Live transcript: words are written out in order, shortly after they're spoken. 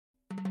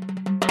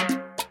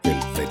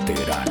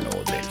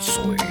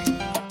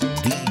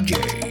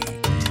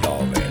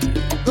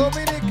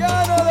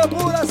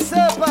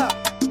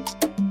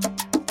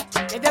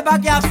pa'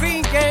 que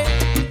afinque.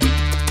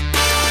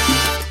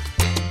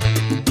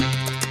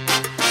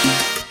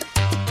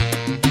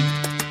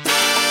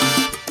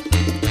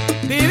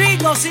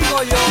 Vivito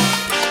sigo yo.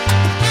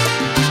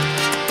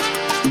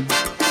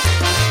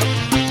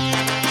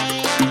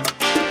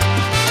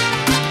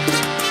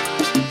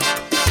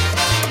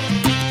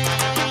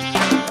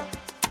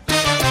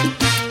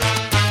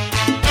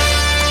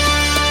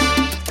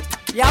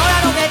 Y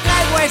ahora lo que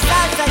traigo es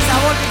salsa y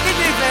sabor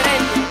distinto y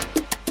diferente.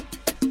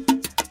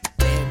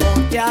 De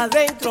monte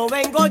adentro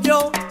vengo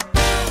yo,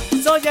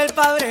 soy el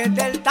padre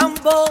del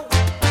tambor,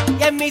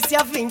 y en mí se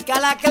afinca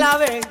la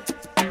clave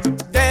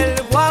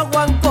del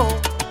guaguancó.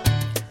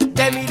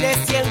 De mí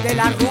desciende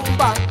la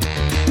rumba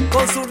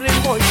con su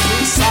ritmo y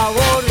su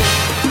sabor.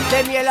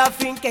 De mí el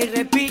afinque y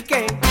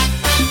repique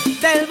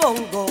del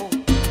bongo.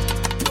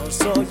 Yo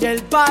soy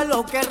el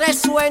palo que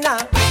resuena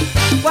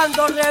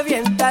cuando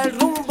revienta el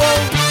rumbo.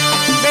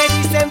 Me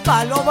dicen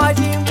palo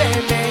mayimbe,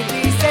 me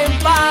dicen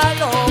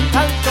palo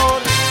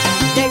cantor.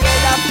 Y en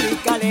el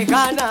África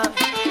lejana,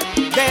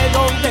 de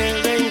donde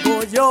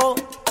vengo yo,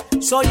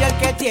 soy el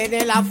que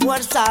tiene la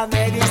fuerza,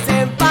 me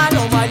dicen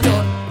palo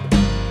mayor.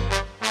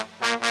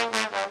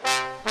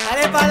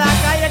 Dale pa' la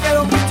calle que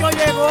Don Cucho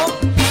llegó.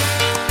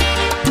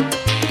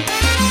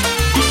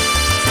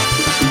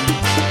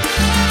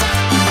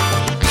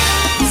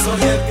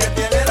 Soy el que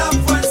tiene la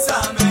fuerza,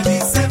 me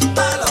dicen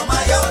palo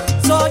mayor.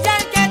 Soy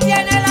el que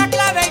tiene la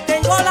clave y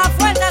tengo la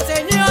fuerza,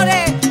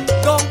 señores.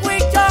 Don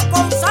Cucho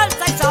con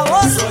salsa y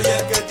sabor. Soy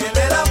el que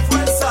tiene la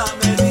fuerza,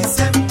 me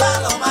dicen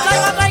palo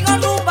mayor. Traigo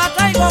rumba,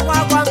 traigo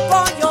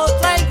guaguancó, yo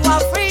traigo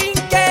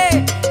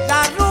afinque,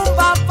 la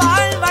rumba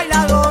pa'l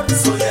bailador.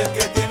 Soy el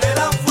que tiene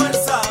la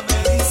fuerza, me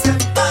dicen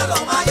palo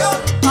mayor.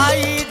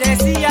 Ahí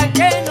decían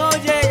que no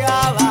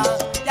llegaba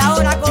y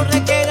ahora con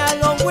requena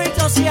Don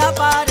Cucho se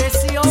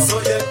apareció.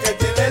 Soy el que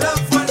tiene la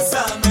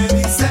fuerza, me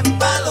dicen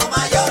palo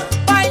mayor.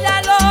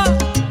 Báilalo,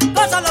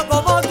 gózalo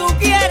como tú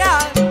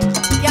quieras,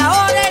 y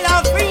ahora el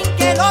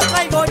afinque lo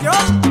traigo yo.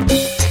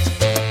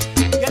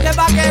 Y este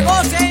pa' que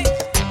goce,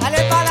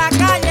 dale pa' la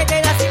calle que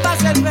así va a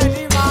ser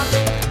feliz,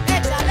 mami.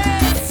 Échale.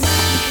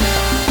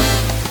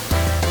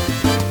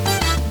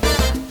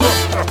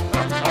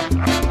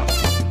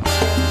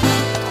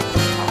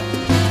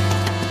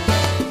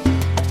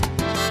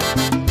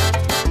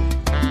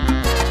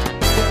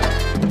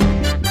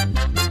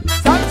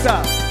 Salsa,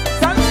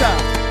 salsa,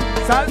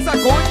 salsa,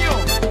 coño.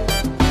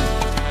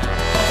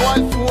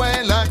 ¿Cuál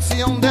fue la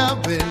acción de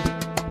Abel?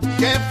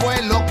 ¿Qué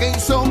fue lo que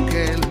hizo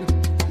que él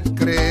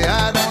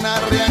creara una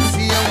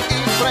reacción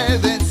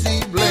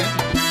impredecible?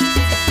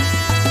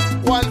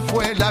 ¿Cuál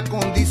fue la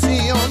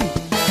condición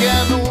que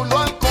anuló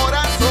al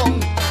corazón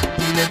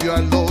y le dio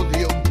al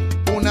odio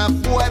una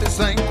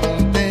fuerza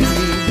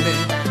incontenible?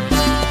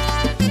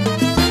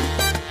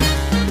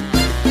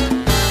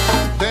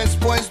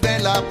 Después de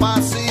la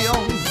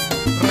pasión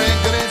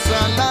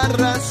regresa la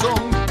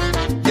razón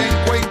y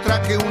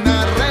encuentra que un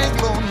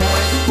arreglo no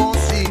es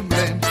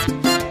posible.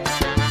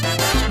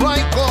 No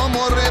hay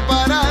cómo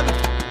reparar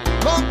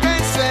lo que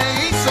se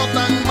hizo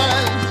tan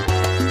mal,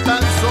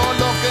 tan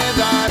solo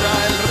quedará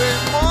el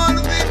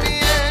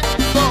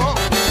remordimiento.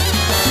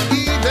 Y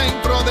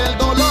dentro del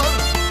dolor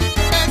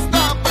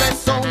está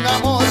preso un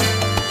amor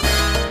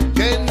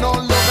que no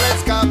logra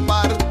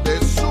escapar de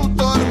su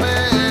tormento.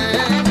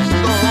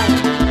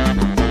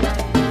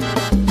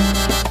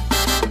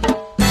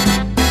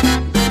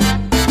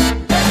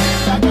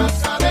 En la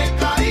casa de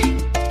Caín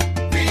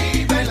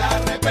vive el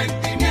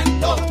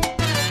arrepentimiento.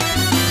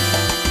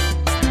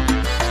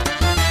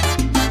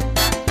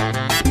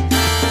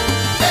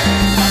 En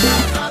la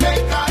casa de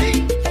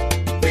Caín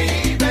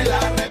vive el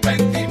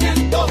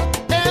arrepentimiento.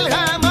 Él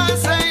jamás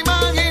se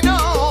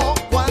imaginó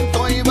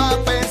cuánto iba a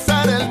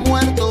pesar el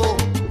muerto.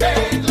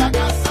 En la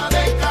casa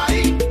de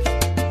Caín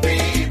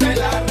vive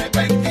el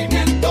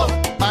arrepentimiento.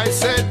 A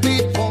ese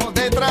tipo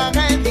de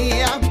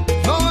tragedia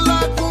no la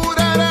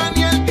curará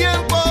ni el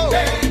tiempo.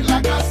 En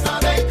la casa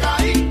de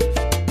Caín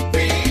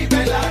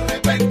vive el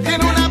arrepentimiento.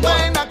 Tiene una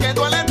pena que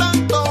duele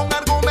tanto, un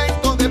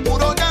argumento de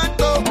puro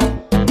llanto,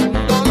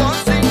 un dolor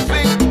sin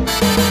fin.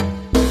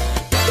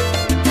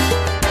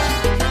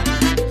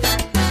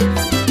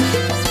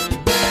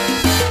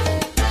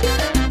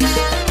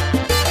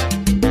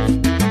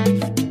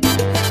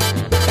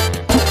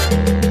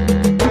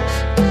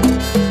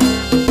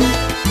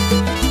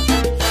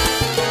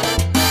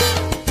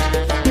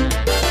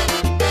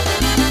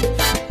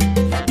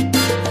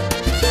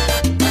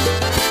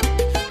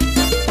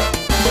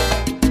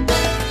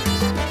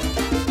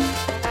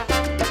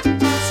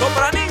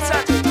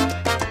 Sopranízate.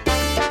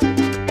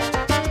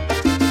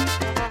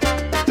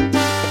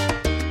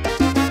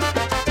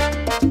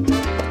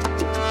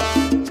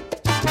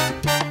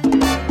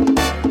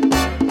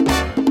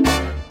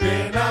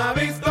 ¿Quién ha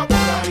visto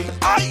por ahí?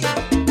 ¡Ay!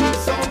 Un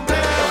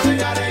sombrero de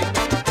Yarey.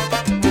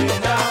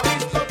 ¿Quién ha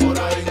visto por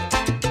ahí?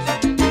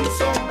 Un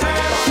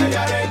sombrero de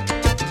Yarey.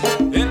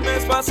 El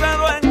mes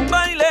pasado en un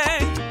baile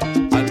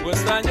algo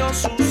extraño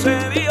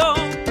sucedió.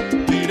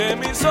 Tiré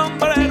mi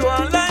sombrero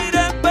al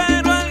aire,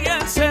 pero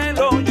alguien se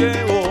lo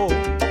llevó.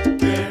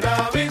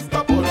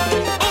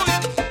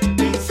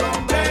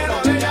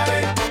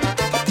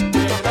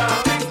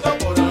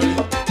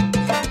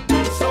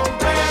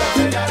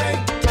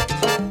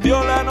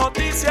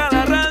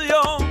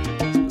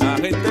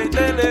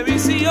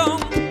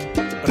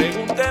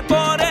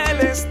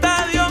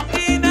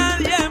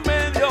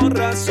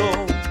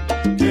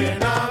 ¿Quién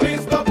ha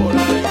visto por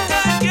ahí?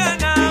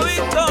 ¿Quién ha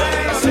visto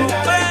mi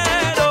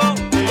sombrero?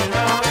 ¿Quién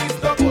ha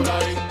visto por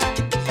ahí?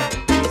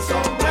 Mi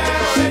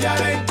sombrero de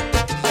Yarey.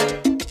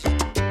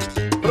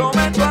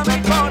 Prometo a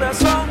mi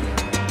corazón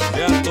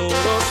y a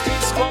todos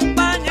mis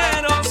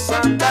compañeros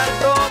andar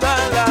toda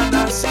la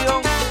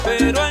nación,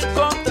 pero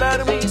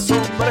encontrar mi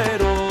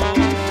sombrero.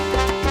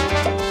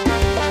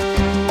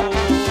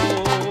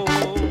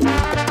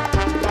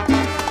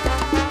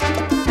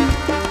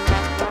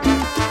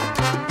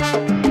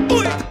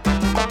 ¡Uy!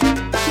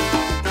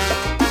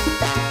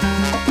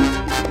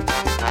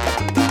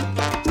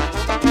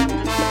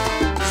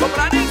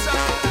 Sopraniza.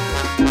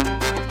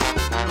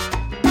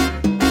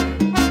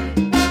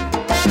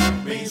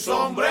 Mi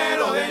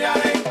sombrero de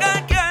Yarey.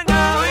 ¿Quién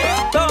ha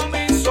visto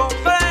mi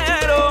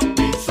sombrero?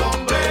 Mi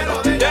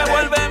sombrero de Yarey.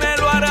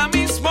 Devuélvemelo ahora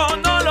mismo,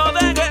 no lo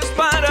dejes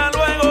para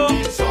luego.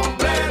 Mi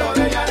sombrero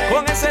de Yarey.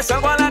 Con ese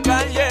salgo a la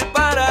calle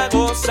para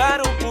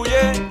gozar un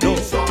puñero. Mi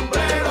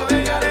sombrero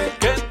de Yarey.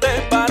 ¿Qué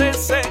te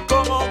parece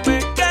cómo me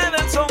queda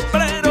el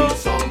sombrero? Mi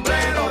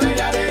sombrero de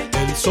Yarey.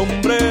 El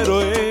sombrero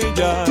de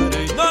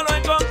Yarey no lo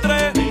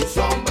encontré. Mi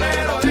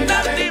sombrero de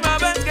La Yarey. última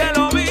vez que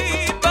lo vi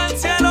pa'l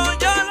cielo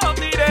yo lo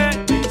tiré.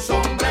 Mi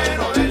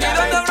sombrero de ¿Y dónde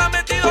Yarey. habrá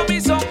metido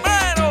mi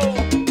sombrero?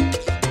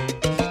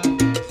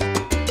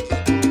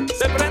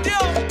 Se prendió.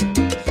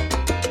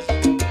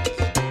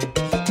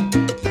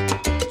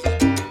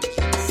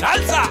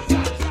 Salsa.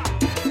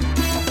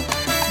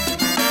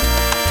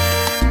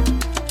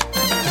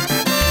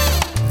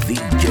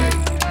 DJ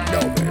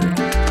Lover.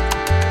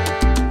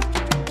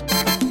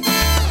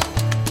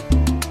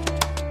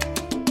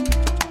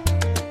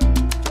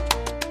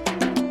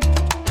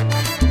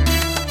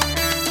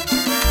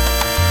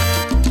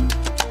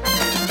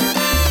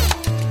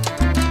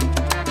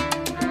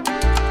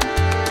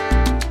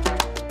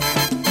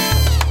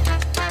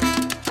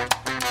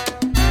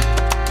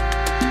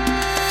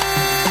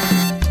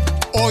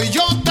 Hoy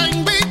yo te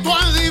invito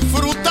a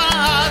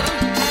disfrutar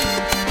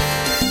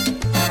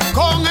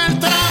con el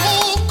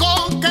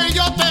trabuco que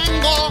yo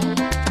tengo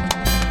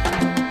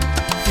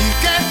y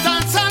que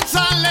esta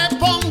salsa le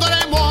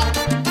pondremos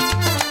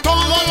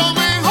todo lo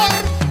mejor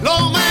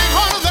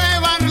de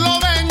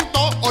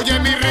Barlovento. Oye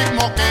mi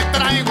ritmo que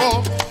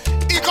traigo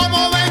y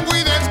como vengo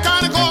y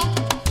descargo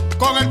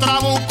con el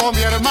trabuco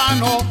mi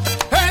hermano,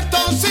 esto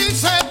sí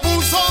se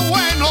puso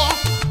bueno.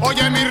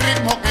 Oye mi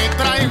ritmo que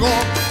traigo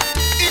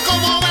y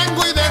como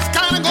vengo y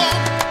descargo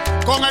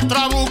con el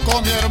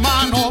trabuco mi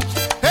hermano,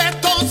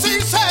 esto sí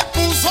se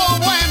puso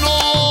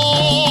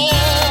bueno.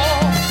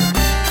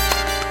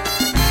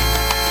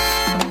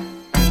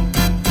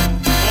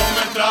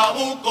 Con el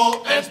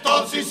trabuco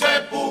esto sí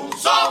se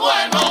puso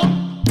bueno.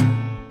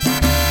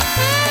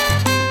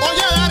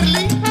 Oye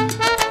Darling,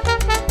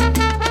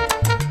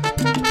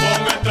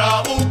 Con el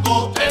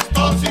trabuco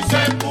esto sí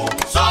se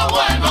puso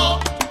bueno.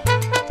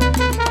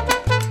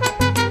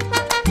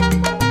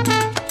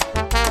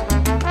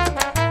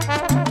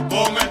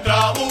 Con el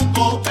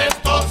trabuco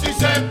esto sí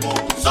se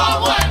puso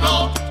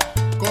bueno.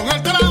 con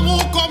el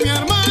trabuco mi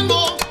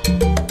hermano,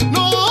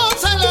 no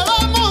se le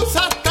vamos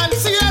hasta el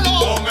cielo,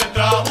 Con el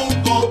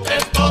trabuco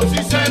esto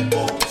sí se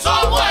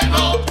puso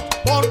bueno.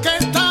 porque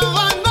esta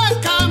banda es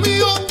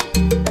camión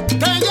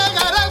que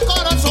llegará al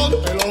corazón,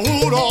 te lo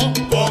juro.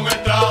 Con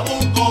el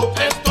trabuco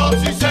esto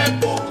sí se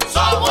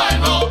puso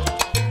bueno.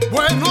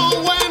 Bueno,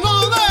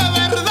 bueno de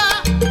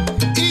verdad,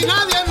 y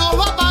nadie nos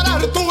va a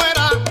parar, tú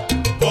verás.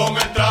 Con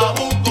el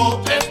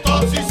trabuco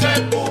esto sí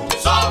se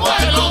puso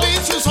Te lo bueno.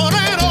 dice un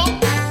sonero,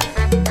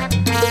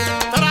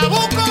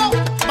 trabuco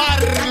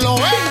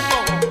Barlovento.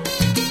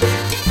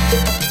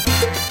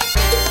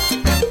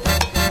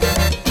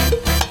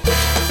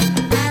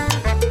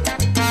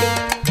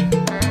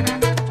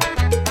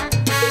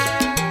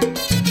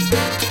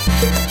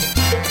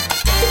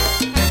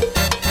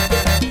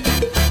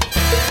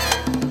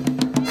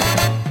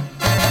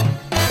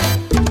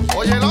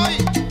 Oye, Eloy,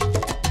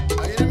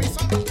 ahí viene mi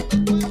son.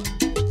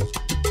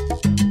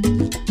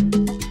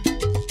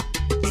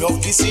 Yo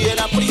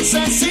quisiera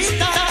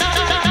princesita,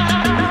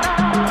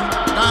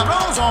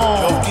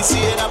 cabroso. Yo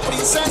quisiera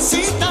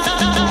princesita.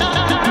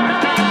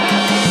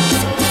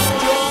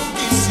 Yo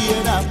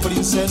quisiera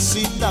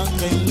princesita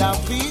que en la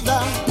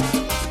vida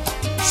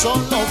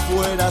solo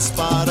fueras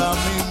para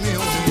mí mi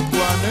único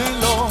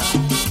anhelo.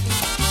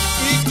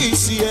 Y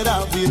quisiera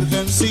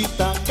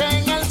virgencita que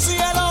en el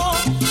cielo,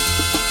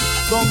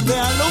 donde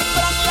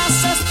alumbran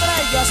las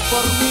estrellas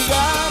por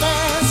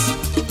millares,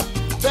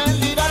 del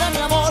lira de mi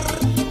amor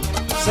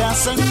se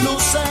hacen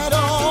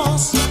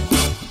luceros,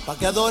 pa'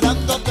 que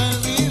adorándote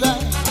viva,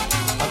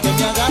 pa' que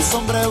me hagas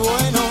hombre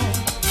bueno,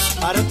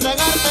 para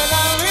entregarte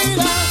la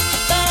vida,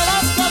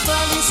 verás que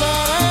feliz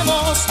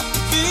seremos,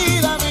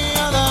 vida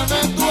mía,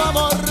 dame tu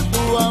amor,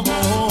 tu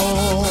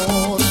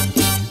amor.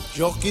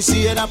 Yo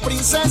quisiera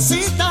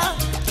princesita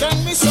que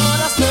en mis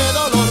horas de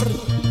dolor,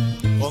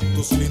 con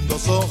tus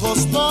lindos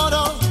ojos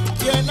moros,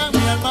 llenan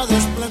mi alma de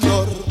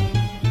esplendor.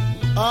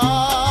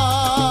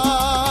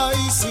 Ay,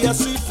 si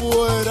así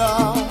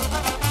fuera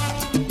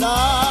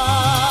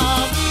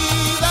la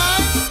vida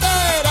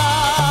entera,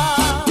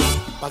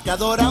 pa' que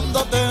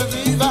adorándote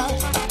viva,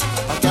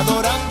 pa' que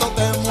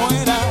adorándote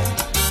muera,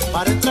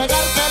 para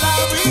entregarte la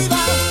vida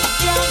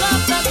y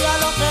hagarte a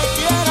lo que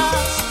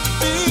quieras.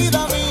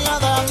 Vida mía,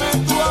 dame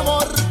tu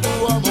amor, tu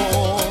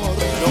amor.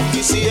 Yo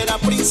quisiera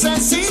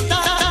princesita,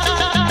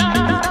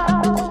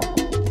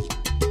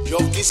 yo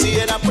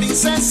quisiera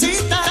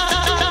princesita.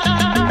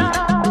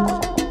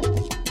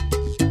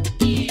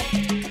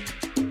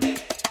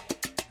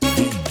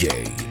 DJ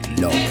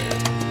Lover.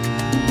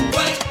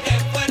 Fuerte,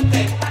 fuerte,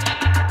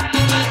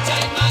 hacha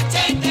y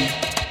machete.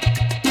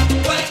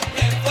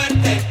 Fuerte,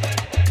 fuerte,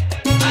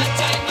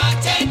 hacha y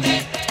machete.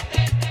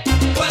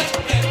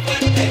 Fuerte,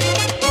 fuerte,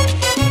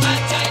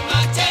 hacha y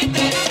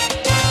machete.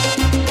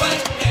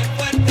 Fuerte,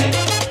 fuerte,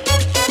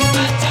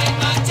 hacha y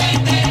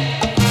machete.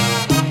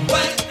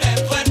 Fuerte,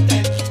 fuerte,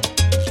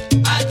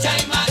 hacha y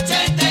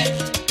machete.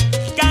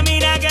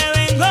 Camina que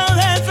vengo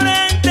de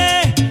frente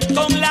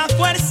con la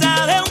fuerza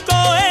de un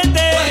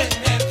cohete.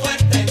 Fuerte,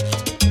 fuerte,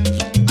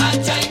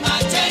 hacha y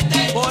machete.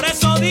 Por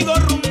eso digo,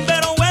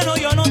 rumbero bueno,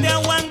 yo no te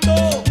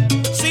aguanto.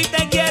 Si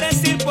te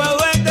quieres ir, puedo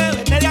vete,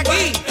 vete de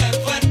aquí.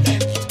 Fuerte,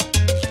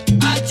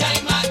 hacha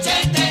y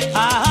machete.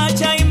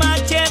 Hacha y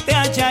machete,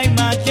 hacha y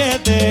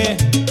machete.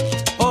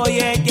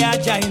 Oye, que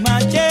hacha y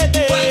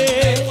machete.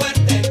 Fuerte,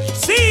 fuerte,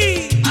 Sí,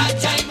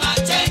 hacha y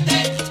machete.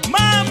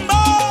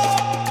 mambo.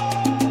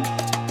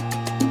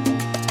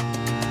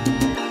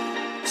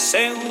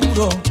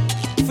 Seguro,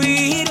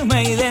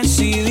 firme y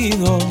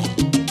decidido,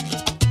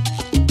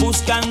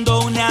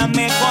 buscando una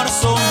mejor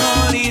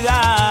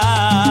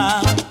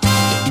sonoridad.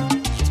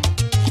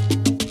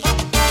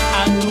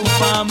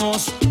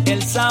 Agrupamos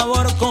el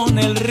sabor con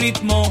el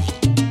ritmo,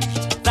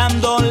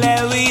 dándole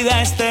vida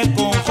a este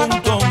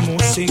conjunto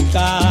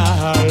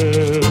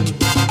musical.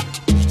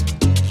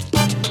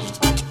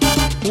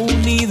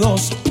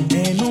 Unidos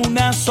en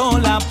una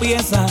sola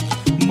pieza,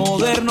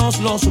 modernos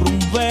los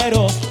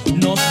rumberos,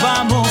 nos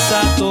vamos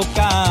a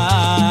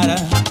tocar.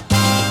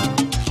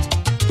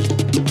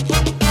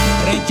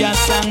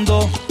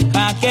 Rechazando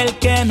a aquel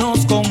que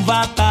nos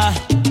combata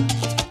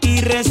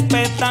y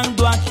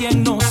respetando a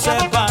quien no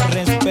sepa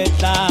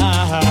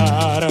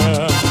respetar.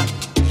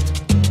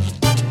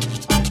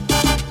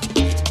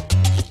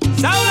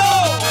 ¡Saulo!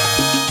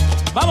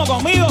 ¡Vamos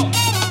conmigo!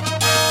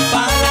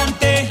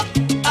 Pa'lante,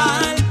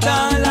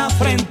 alta la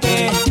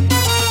frente.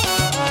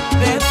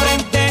 De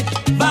frente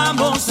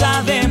vamos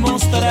a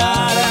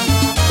demostrar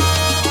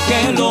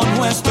que lo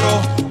nuestro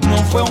no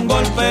fue un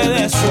golpe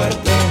de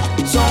suerte.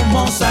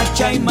 Somos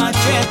hacha y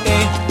machete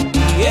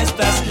y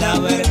esta es la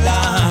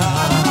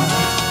verdad.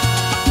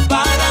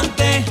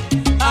 Pa'lante,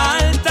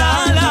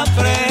 alta la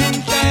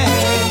frente.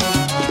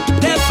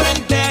 De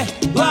frente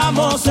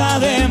vamos a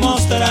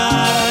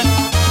demostrar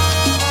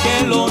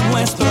que lo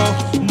nuestro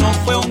no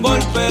fue un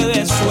golpe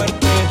de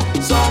suerte.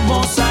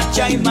 Somos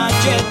hacha y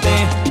machete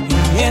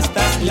y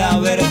esta es la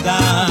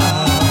verdad.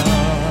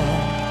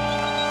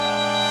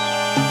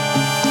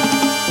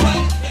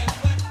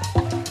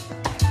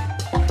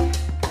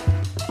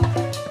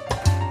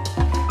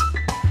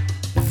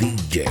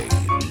 DJ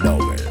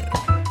Lover.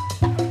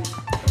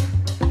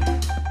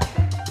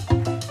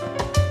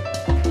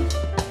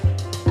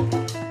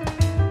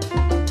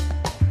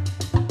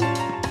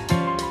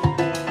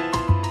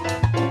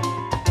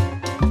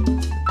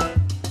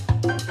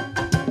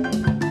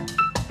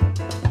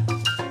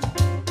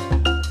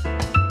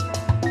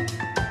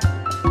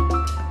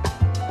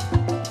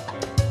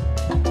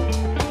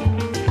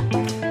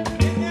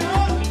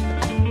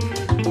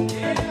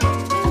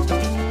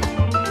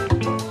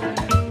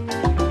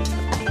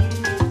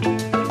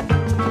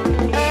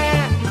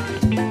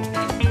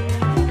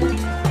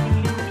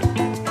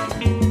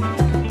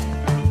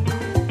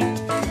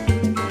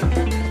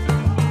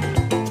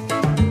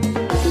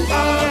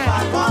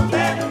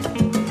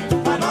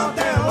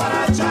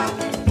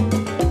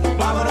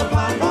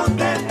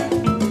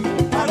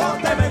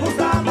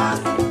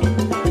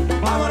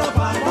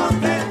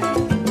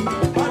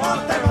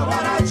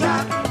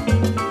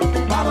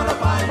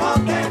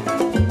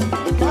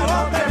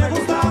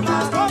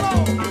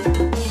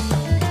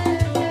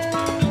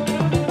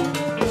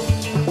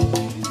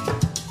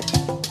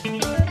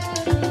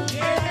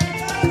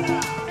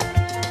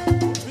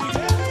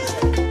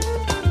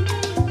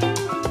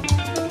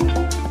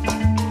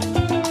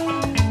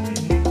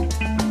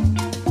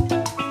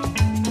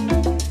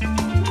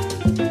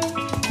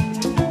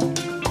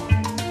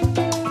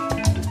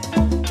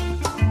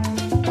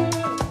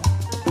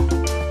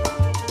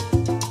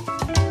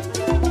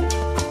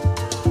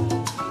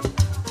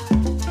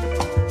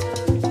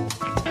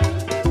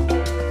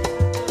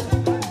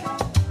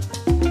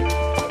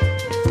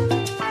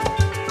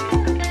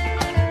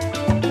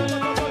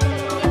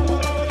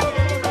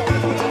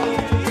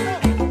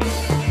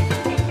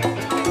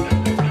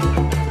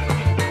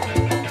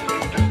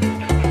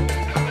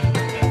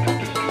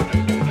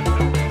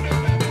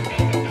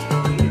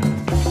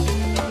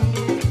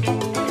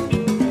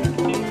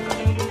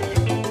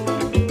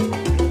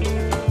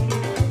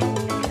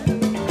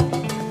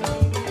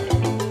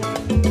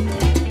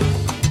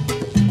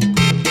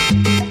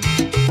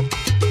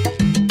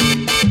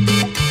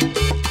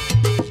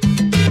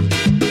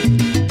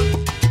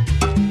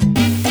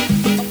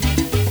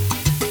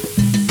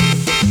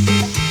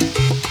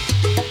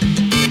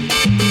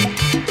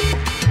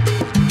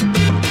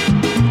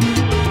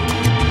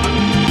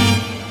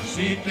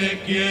 te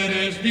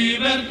quieres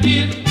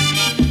divertir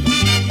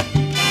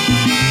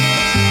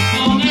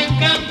con el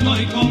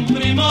canto y con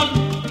primor,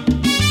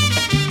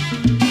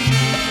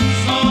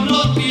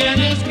 solo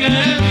tienes que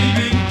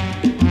vivir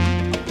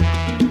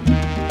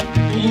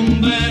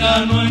un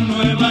verano en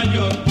Nueva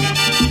York.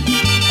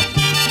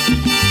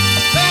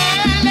 Se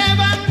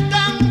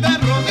levantan de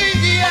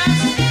rodillas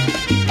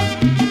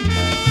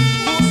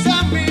tus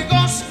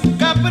amigos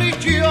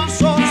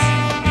caprichosos,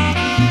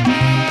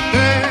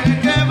 te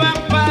llevan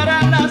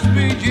para las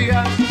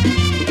villas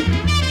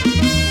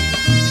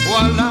o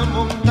a la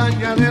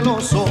montaña del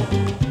oso,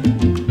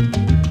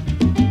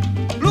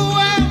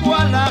 luego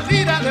a la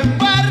gira de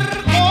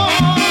embarco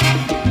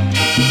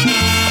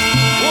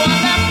o a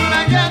la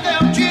playa de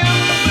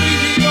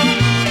Ochembrillo,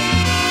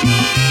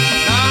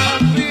 la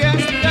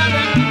fiesta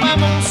del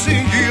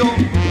mamoncillo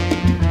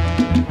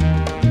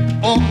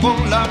o con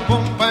la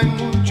pompa en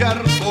un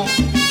charco.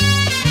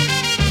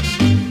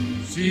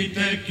 Si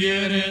te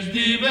quieres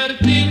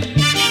divertir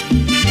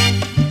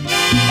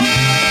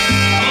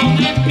con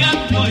el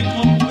canto y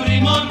con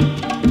primor,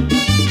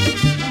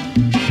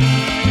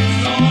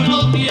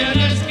 solo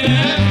tienes que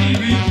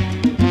vivir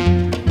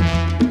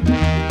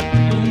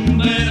un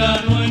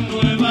verano en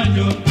Nueva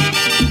York.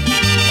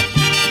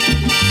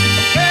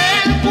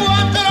 El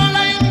 4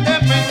 la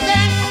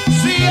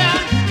independencia,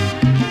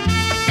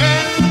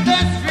 el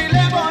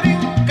desfile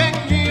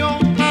borinqueño,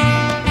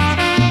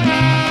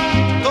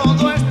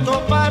 todo esto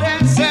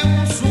parece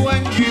un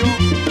sueño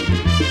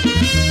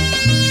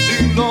si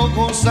lo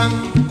gozan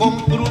con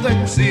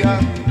prudencia.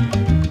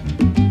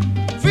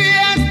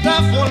 Fiesta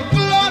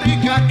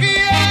folclórica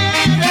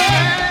quieres,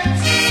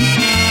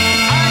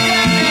 allá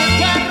en el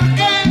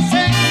parque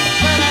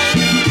central.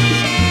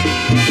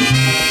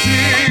 Si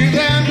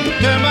de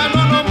antemano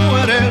no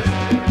mueres,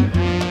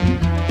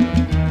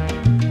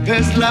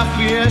 es la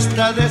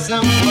fiesta de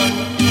San Juan.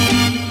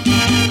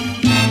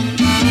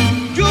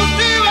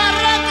 Yuti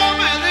Barraco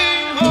me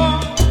dijo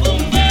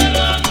Un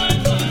verano en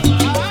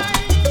Nueva York.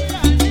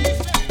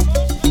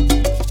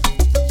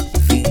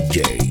 DJ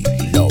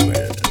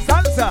Lover.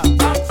 Salsa,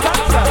 salsa,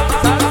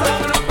 salsa.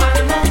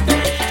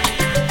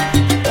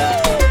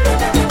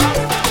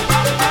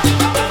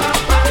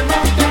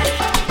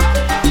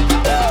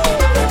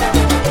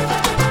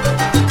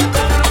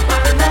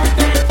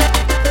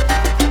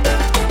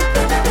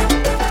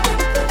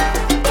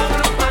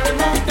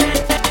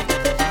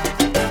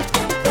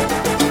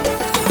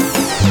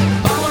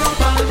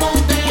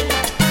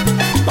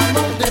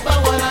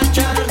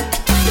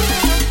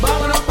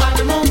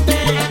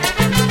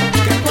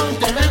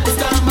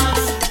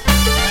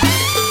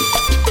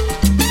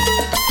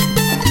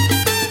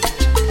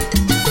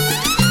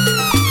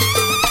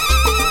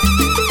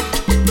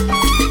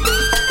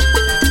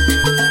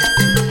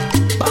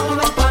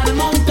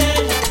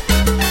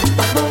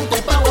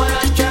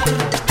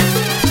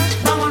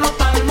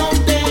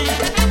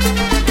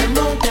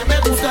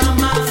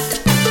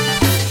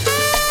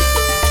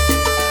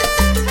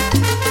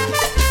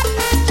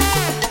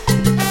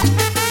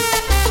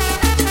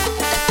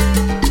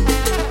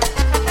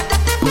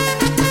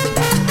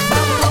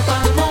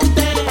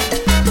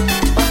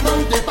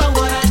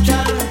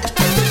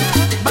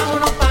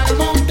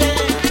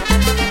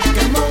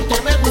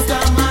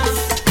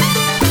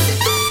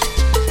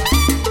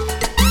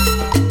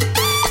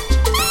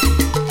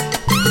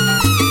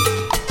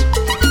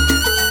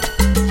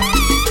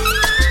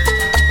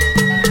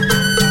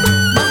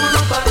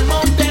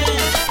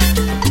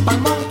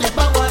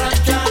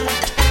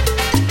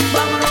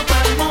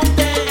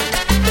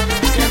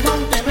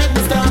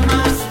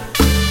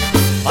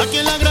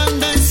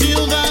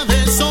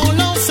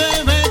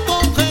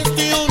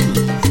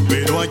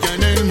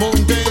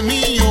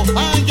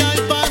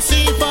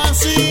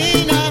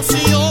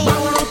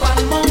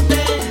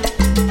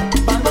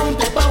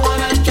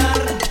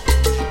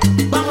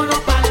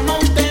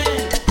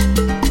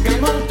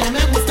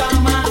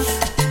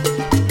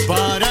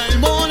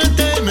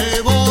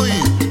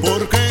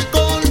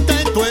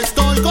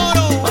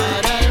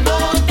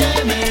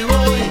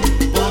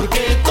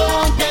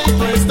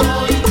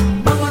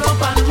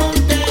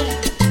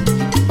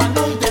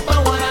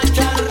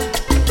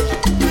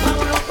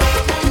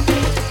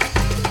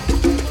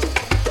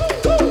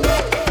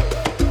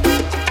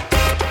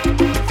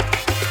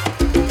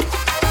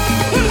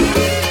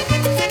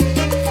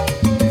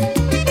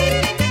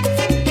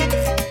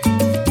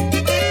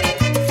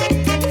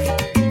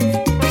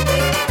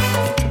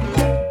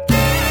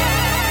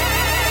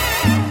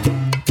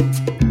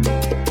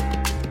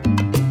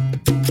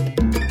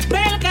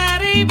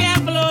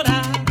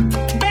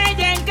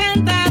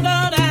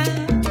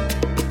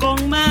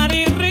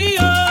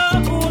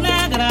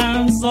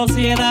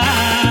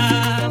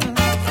 sociedad.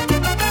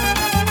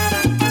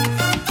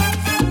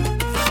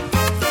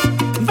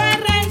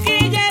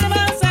 Barranquilla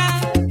hermosa,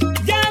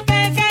 yo te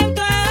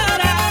canto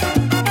ahora,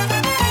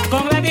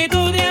 con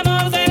gratitud y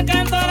amor del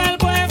cantor al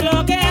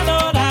pueblo que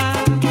adora,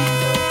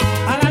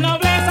 a la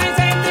nobleza y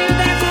sentir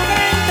de su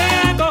gente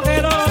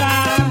acogedora,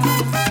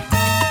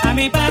 a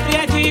mi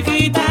patria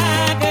chiquita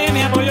que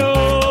me apoyó.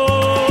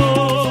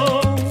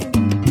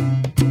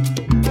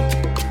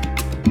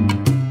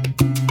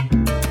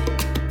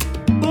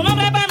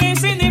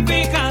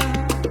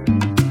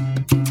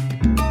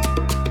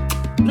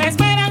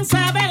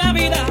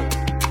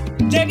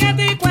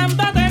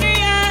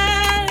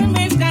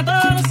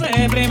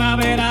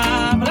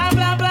 primavera, bla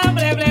bla bla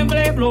bla bla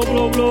bla bla bla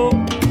bla.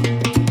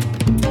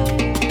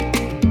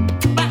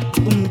 Ba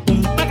tum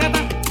tum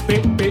pacata, pe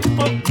pe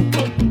po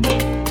po.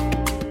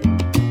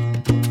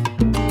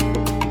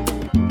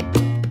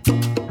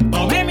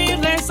 Tomé mi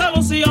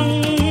resolución.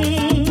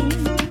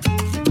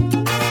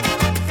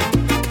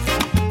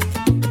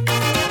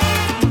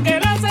 Que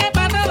lo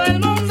sepa todo el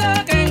mundo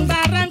que en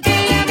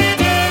Barranquilla me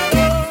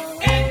quedo.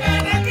 En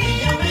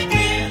Barranquilla me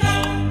quedo.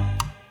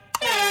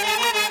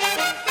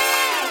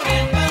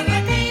 En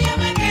Barranquilla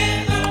me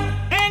quedo.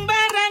 En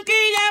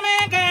Barranquilla me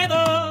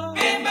quedo.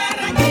 En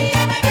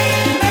Barranquilla me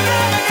quedo.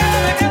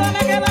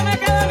 Me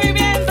quedo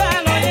viviendo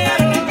al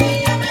ollero. En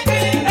Barranquilla me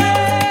quedo.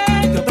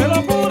 Yo te lo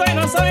juro y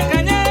no soy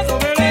engañado,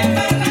 bebé. En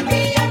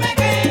Barranquilla me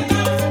quedo.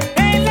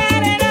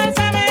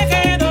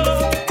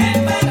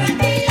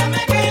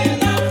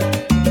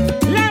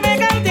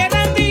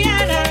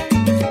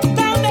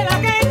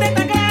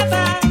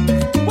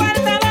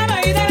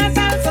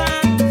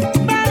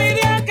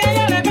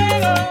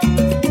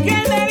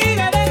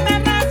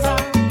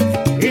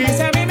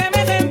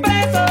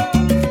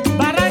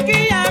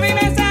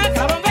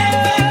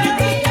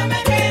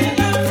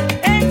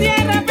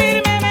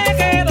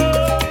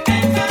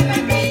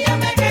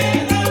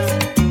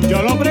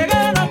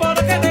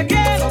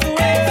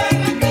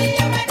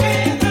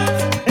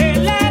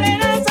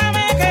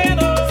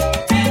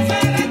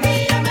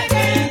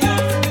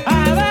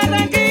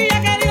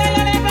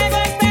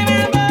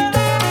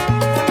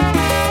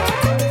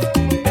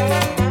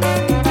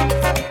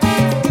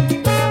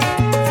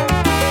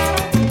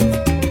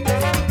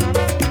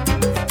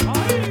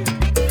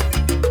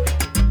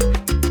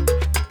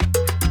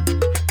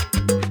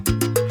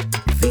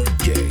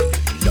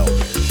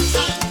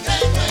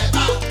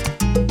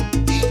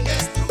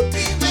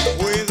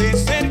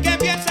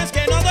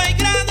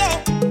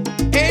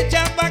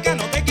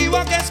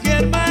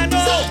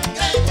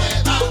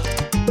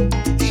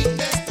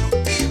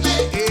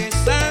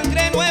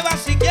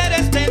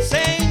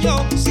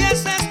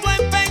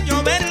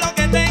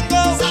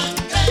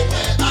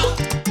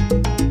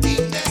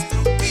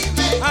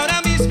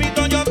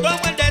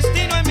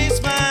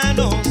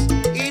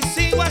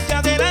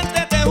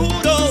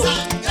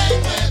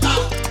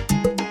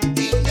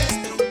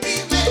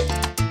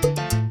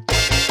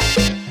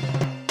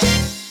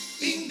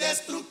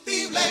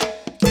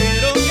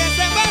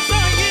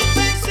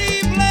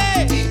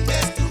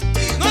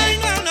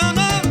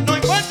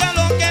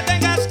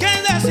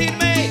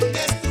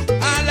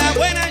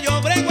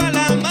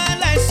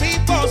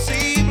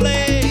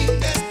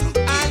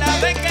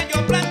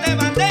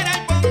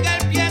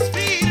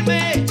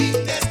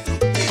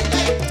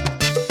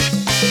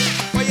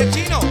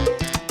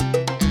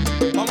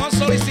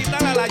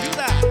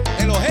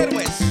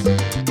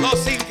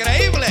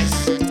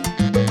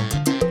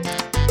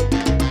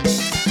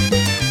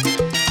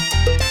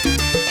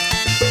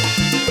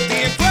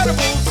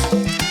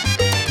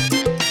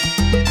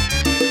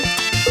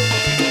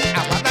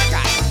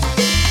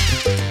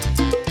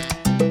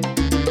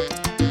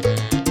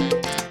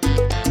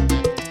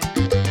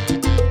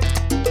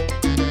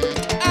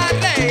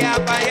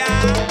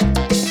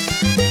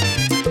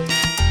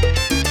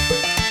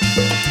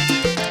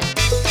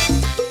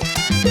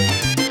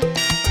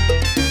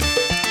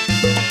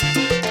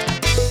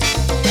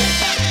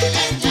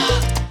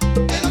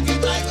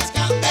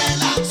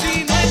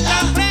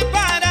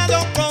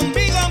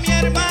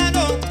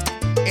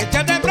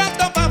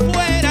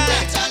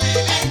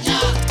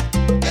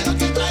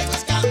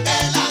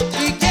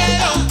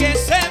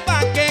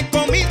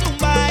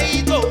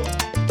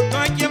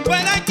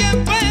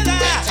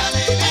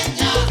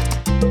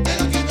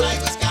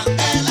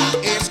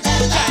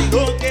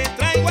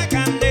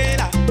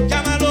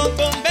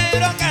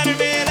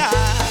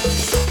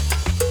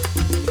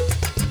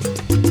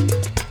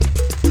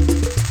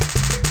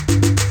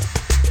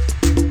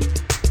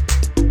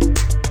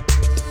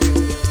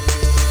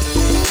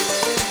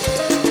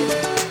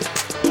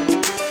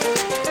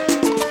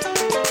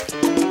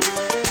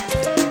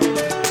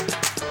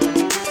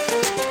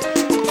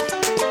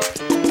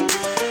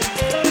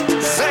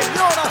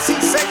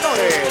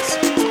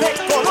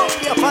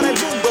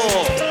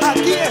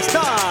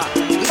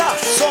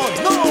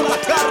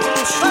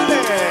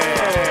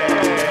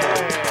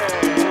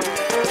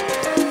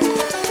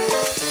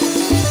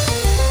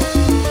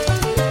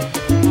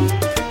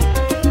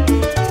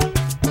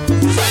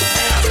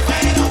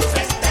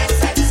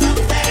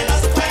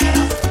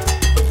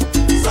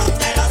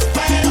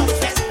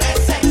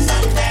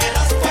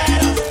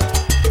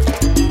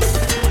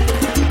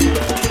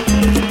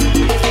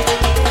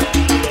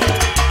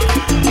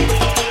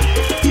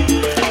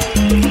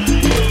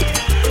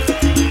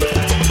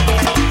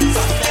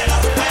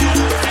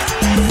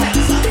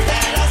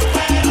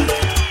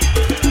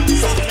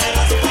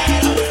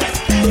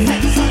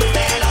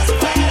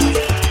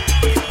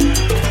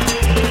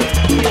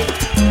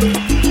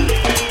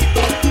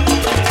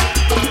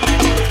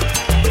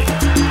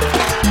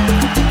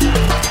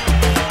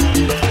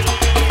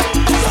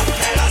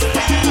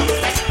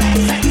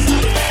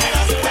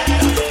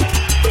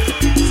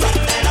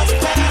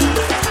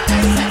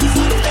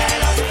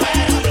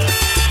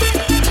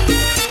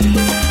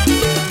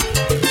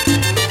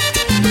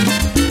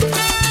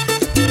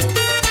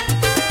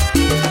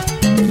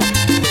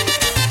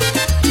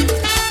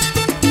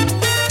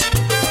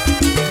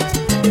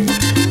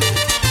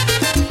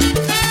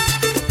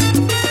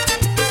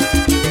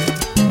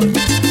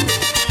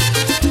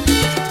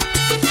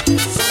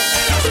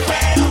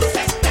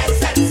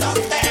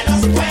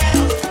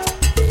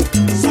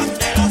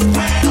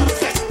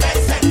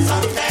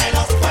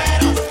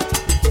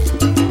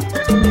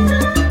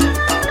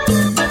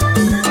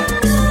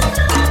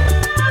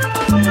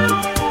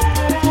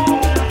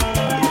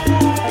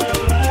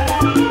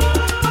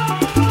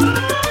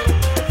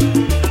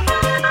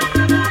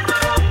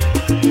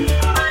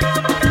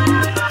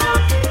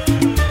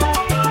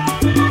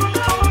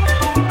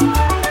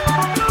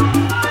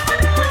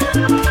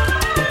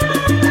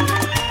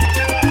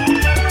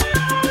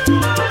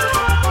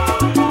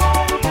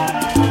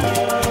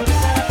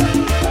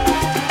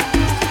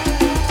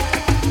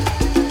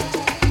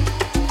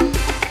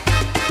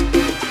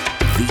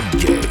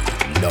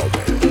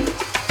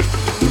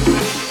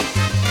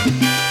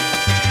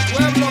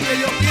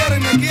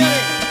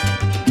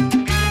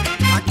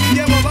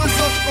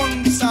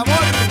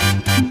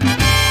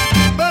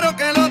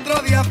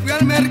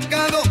 al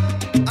mercado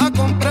a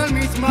comprar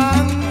mis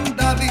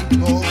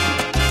mandaditos.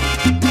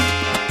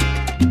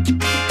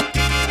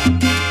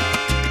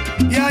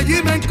 Y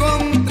allí me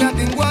encontré a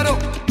Tinguaro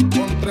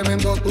con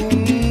tremendo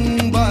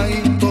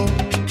tumbadito.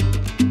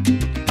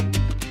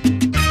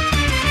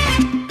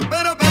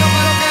 Pero que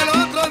el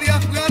otro día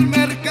fui al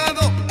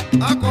mercado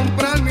a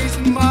comprar mis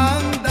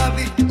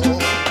mandaditos.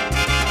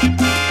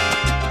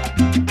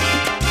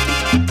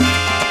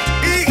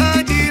 Y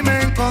allí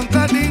me encontré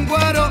a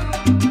Tinguaro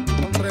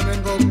con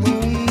tremendo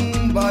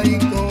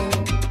tumbadito.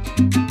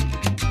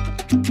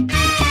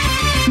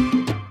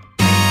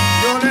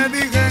 Yo le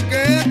dije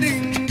que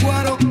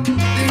Tinguaro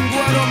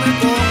me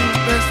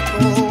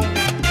contestó.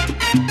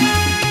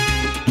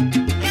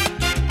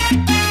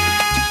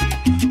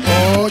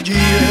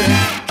 Oye,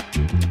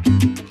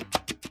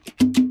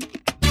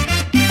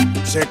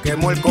 se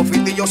quemó el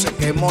cofitillo, se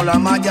quemó la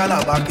malla, la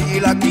vaquilla y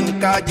la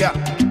quincalla,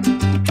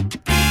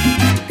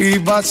 y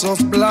vasos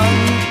blancos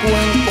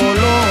en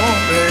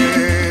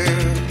colores.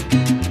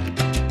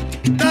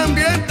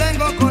 También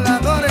tengo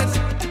coladores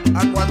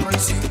a 4 y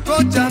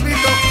 5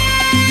 chavitos,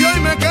 y hoy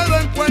me quedo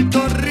en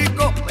Puerto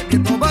Rico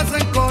vendiendo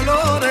vasos en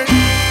colores.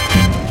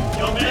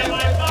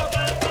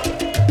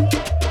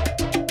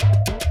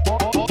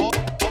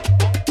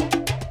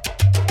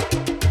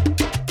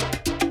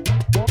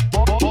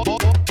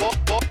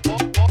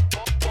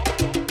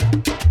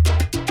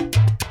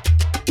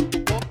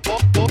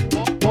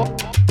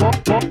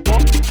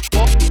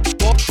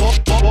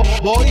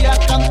 Voy a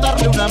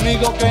cantarle a un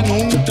amigo que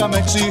nunca me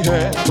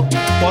exige,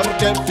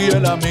 porque es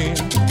fiel a mí,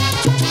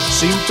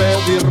 sin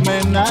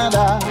pedirme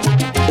nada.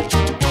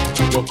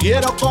 Yo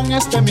quiero con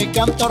este mi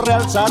canto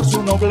realzar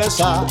su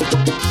nobleza.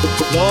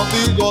 Lo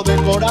digo de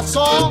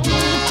corazón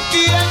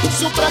y en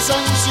su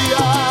presencia,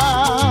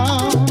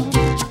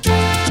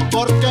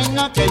 porque en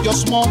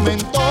aquellos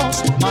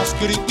momentos más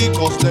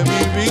críticos de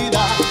mi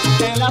vida,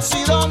 Él ha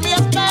sido mi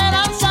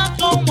esperanza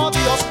como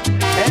Dios,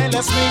 Él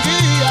es mi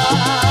guía.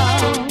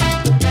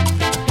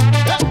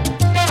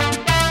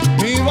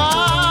 Mi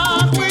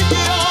bajo y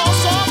yo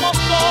somos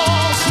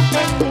dos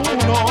en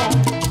uno.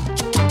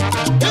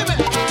 Dime,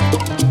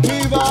 mi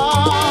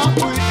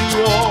bajo y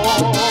yo.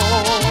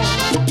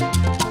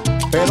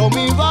 Pero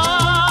mi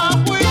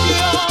bajo y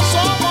yo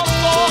somos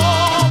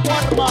como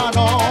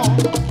hermanos.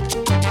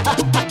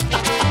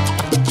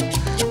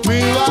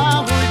 Mi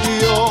bajo y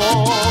yo.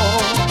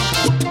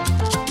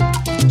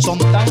 Son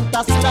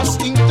tantas las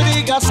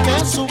intrigas que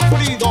he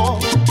sufrido,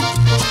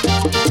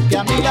 que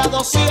a mi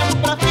lado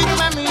siempre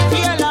firme mi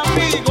fiel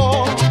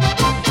amigo,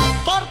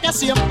 porque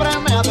siempre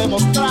me ha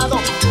demostrado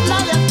la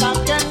lealtad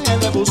que en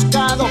él he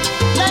buscado.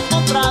 La he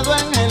encontrado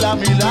en él a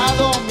mi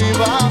lado, mi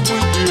bajo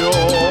y yo.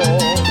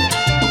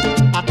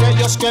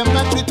 Aquellos que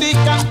me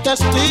critican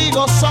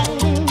testigos son,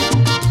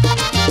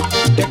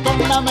 que con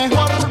la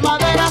mejor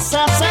madera se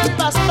hacen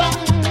bastón.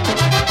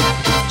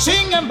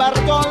 Sin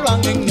embargo lo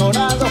han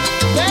ignorado,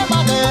 de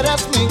madera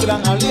es mi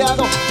gran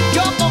aliado.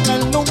 Yo con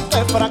él nunca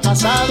he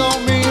fracasado,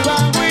 mi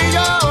bajo y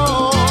yo.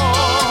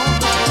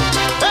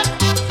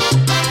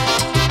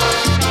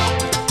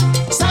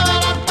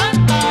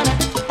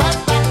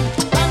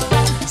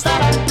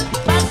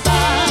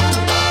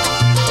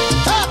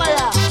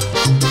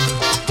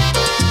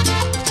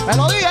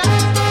 Melodía.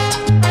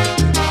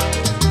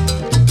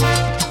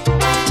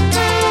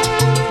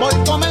 Voy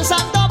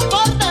comenzando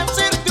por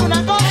decirte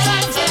una cosa.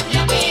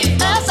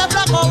 Ese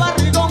flaco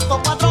barrigón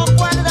con 4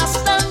 cuerdas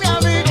es mi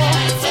amigo.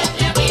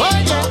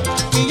 Oye,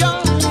 y yo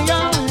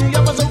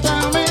por su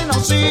camino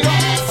sigo.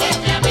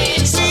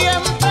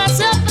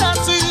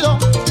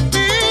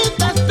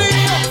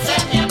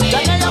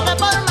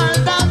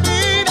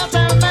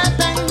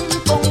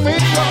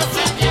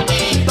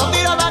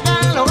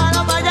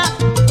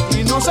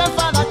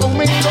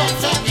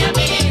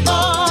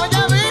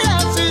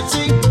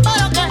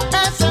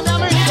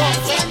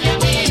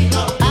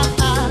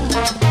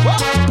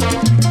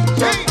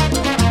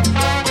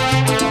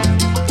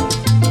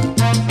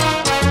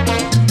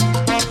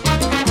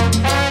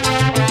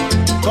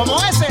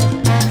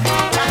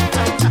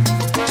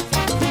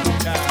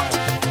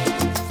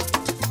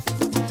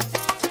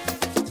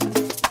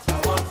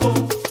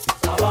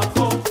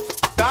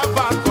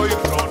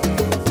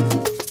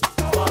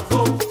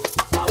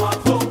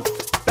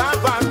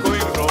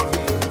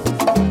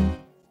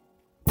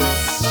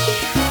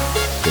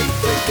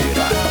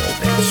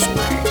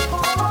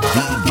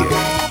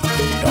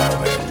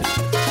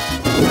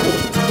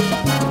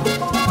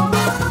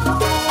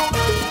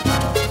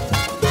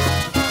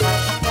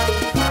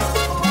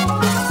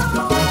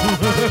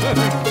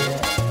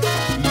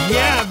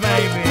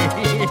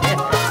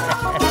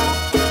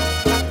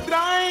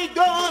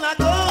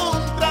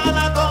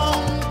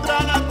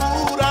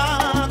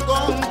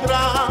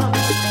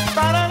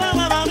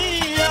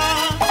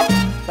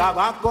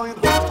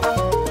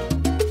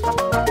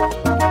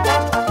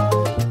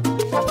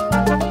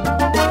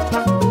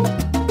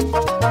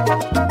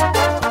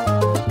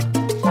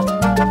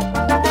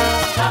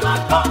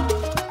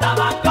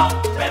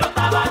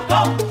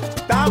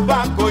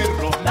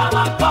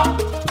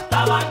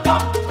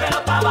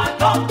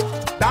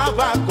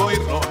 tabaco y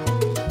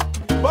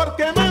ron.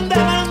 Porque mande,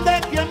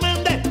 mande, quien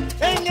mande,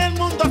 en el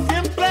mundo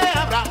siempre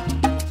habrá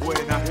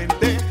buena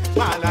gente,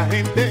 mala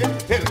gente,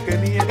 el que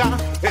niega,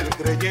 el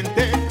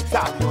creyente,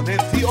 sabio,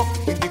 necio,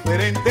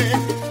 indiferente,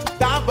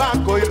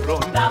 tabaco y ron.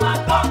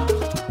 Tabaco,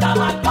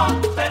 tabaco,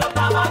 pero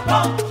tabaco.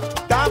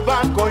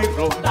 Tabaco y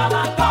ron.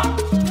 Tabaco,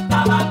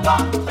 tabaco,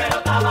 pero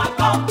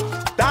tabaco.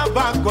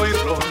 Tabaco y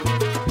ron.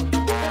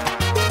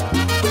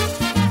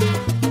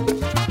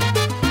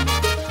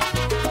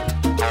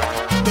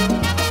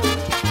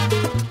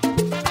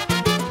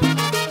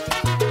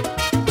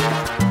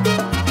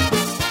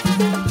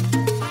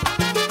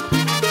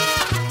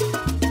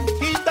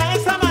 Quita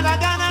esa mala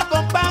gana,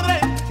 compadre,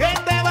 que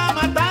te va a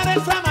matar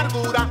esa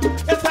amargura,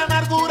 esa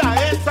amargura,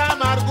 esa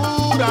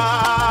amargura.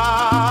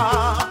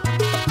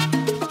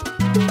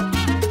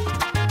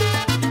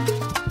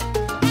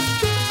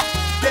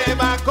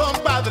 Lleva,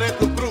 compadre,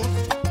 tu cruz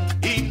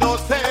y no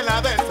se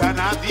la des a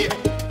nadie,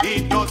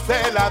 y no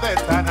se la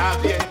des a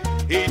nadie,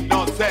 y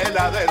no se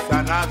la des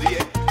a nadie,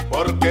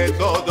 porque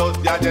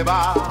todos ya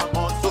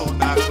llevamos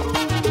una cruz.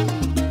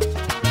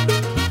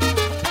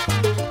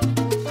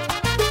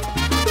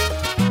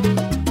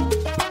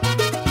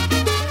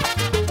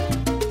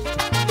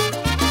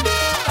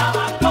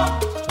 Tabaco,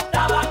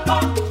 tabaco,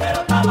 pero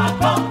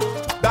tabaco.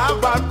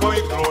 Tabaco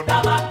y ron.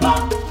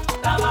 Tabaco,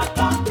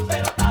 tabaco,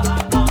 pero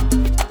tabaco.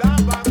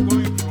 Tabaco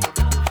y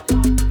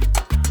ron.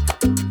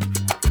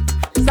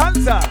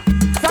 Salsa,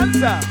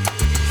 salsa,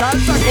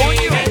 salsa, Mi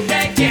coño.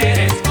 gente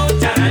quiere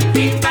escuchar al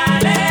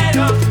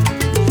timbalero,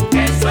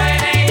 que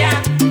suene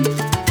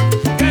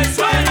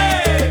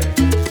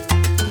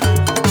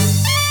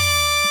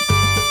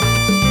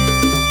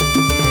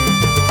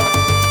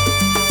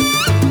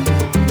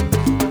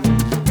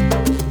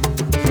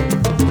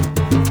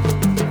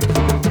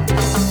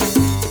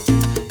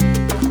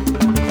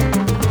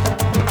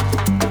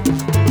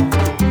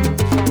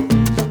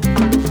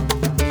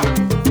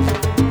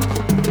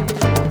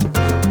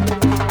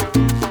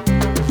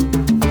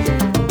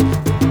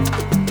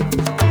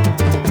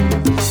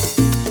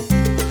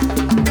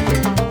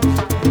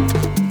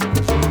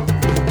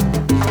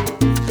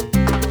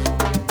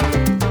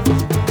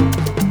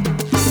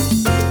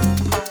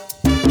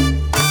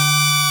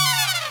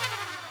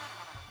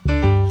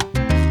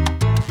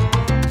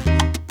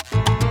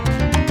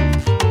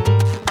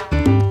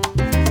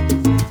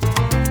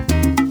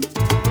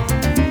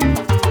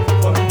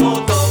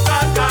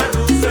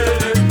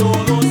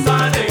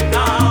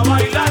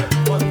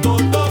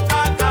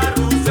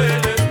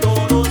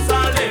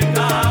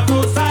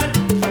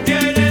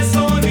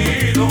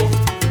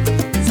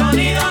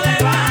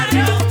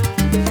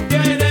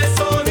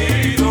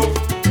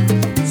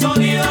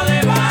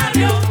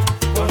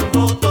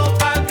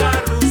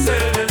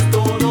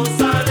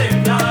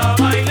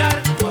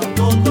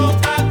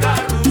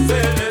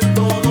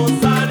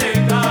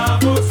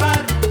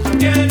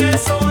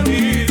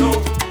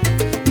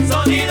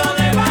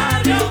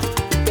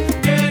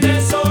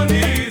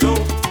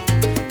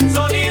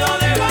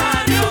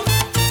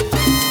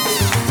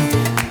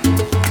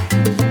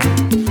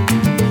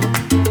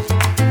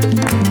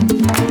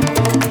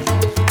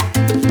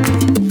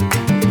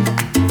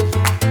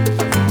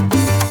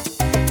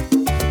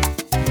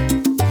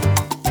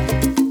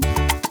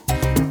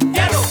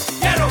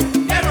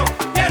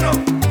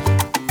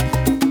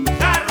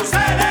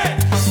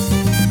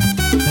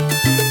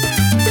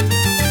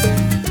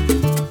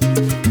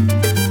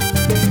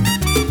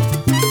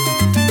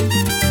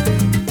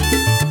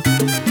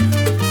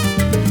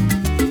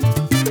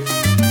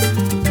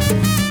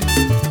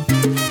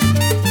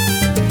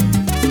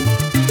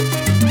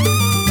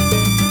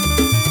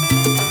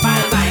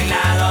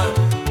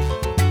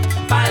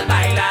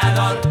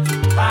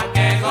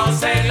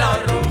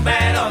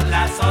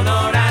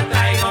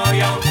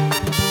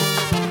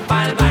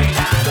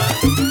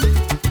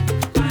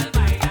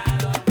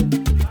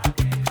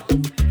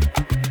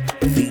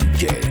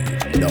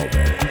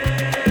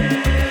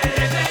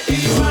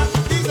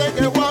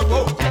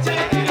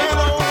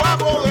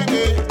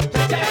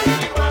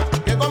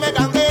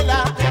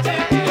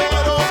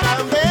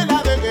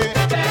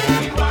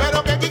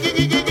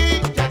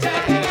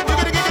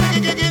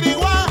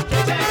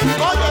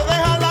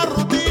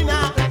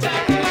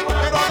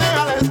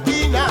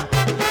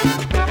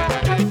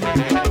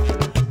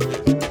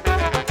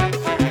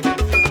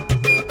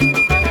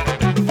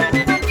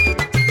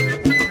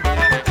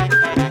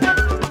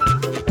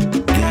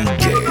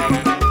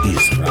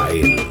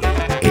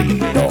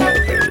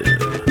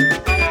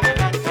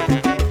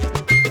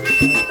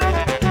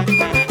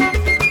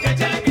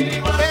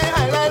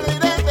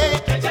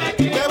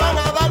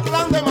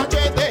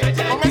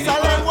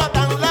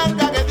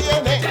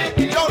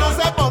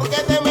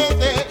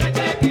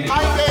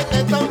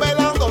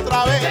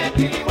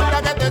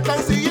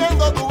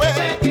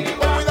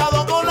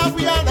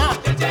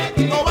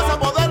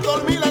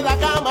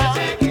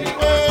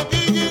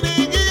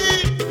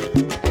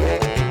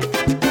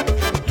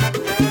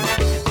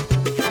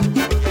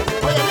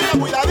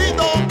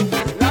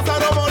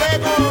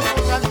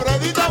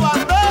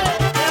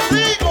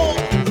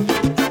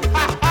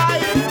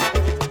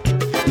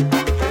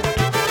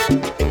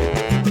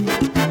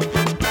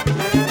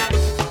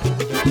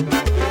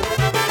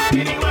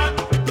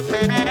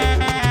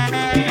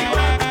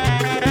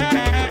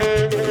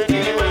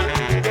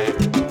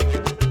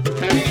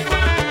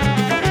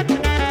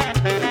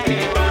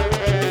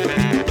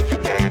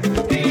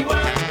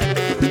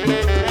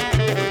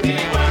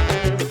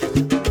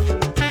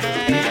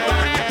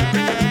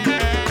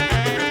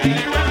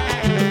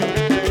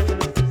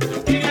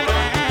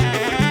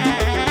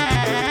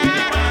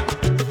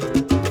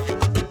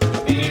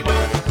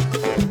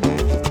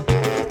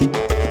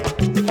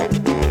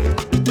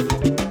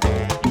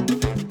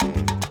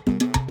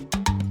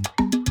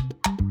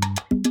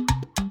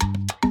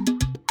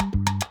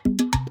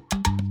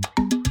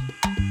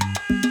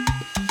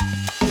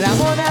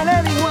Ramona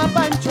le dijo a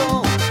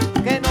Pancho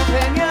que no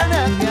tenía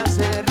nada que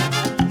hacer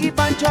y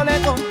Pancho le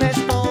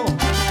contestó,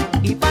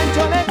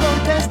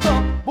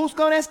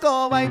 busca una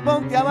escoba y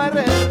ponte a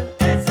barrer.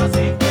 Eso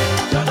sí que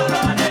yo no lo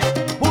haré.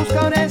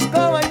 Busca una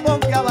escoba y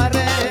ponte a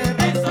barrer.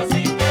 Eso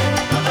sí que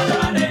yo no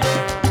lo haré.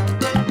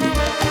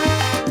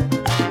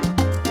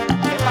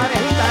 Qué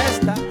parejita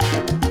esta.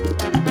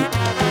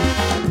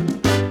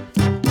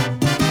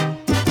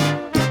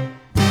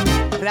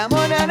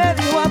 Ramona le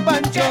dijo a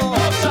Pancho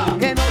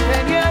que no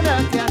tenía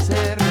nada que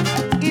hacer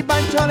y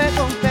Pancho le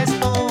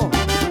contestó,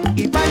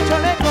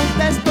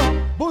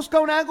 busca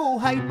una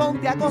aguja y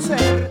ponte a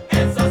coser.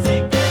 Eso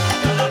sí que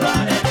yo no lo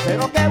haré.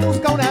 Pero que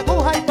busca una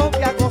aguja y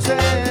ponte a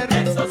coser.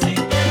 Eso sí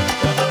que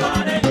yo no lo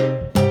haré.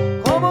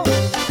 ¿Cómo?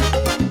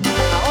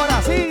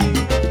 Ahora sí.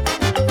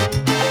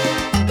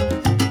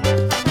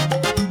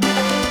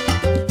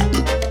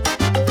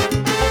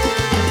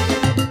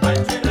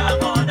 Pancho y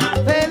Ramona,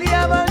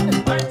 Peleaban,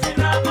 Pancho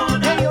y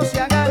Ramona, ellos se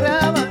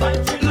agarraban,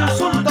 Pancho y Ramona,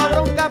 insulto,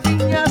 bronca,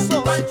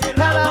 piñazos, Pancho y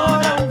cada Ramona,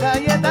 hora un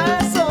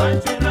galletazo.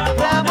 Pancho y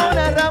Ramona,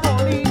 Ramona,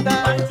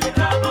 Ramonita, Pancho y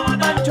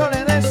Ramona, Pancho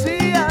le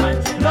decía,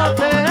 Pancho y no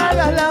te Ramona,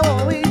 hagas la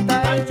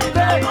bobita, Pancho y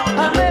ve,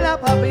 Ramona, hazme la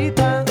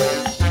papita.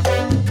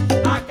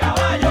 a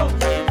caballo,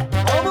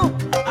 ¿Cómo?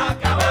 a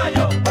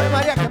caballo, Ay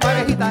María, qué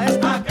parejita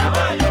esta. a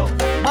caballo.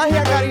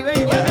 Magia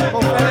caribeña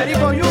con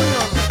Federico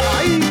Junior.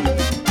 Ahí.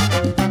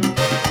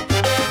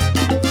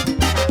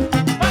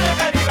 Vaya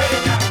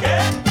caribeña, ¿qué?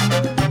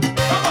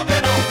 ¿Cómo que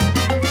no?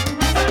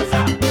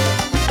 Salsa.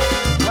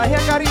 Magia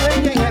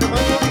caribeña y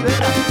Germán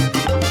Olivera.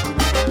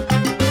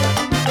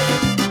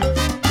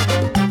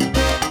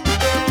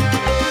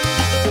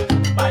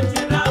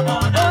 Pancho y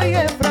Ramona,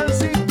 Oye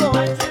Francisco,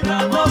 Pancho y no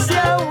Ramona,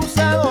 sea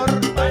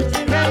abusador,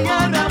 Pancho y que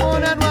ya Ramona,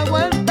 Ramona no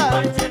aguanta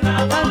Pancho y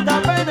Ramona,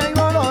 tanta pena y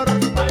dolor.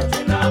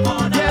 Pancho y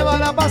Ramona,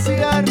 Llévala a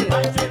pasear,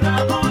 Pancho y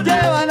Ramona,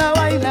 llévala a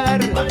bailar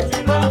Pancho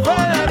y con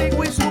Ramona,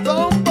 Federico y su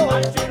combo,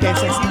 Pancho y que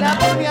ese sí la Ramona.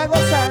 pone a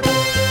gozar.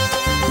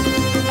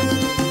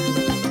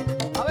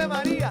 Ave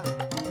María.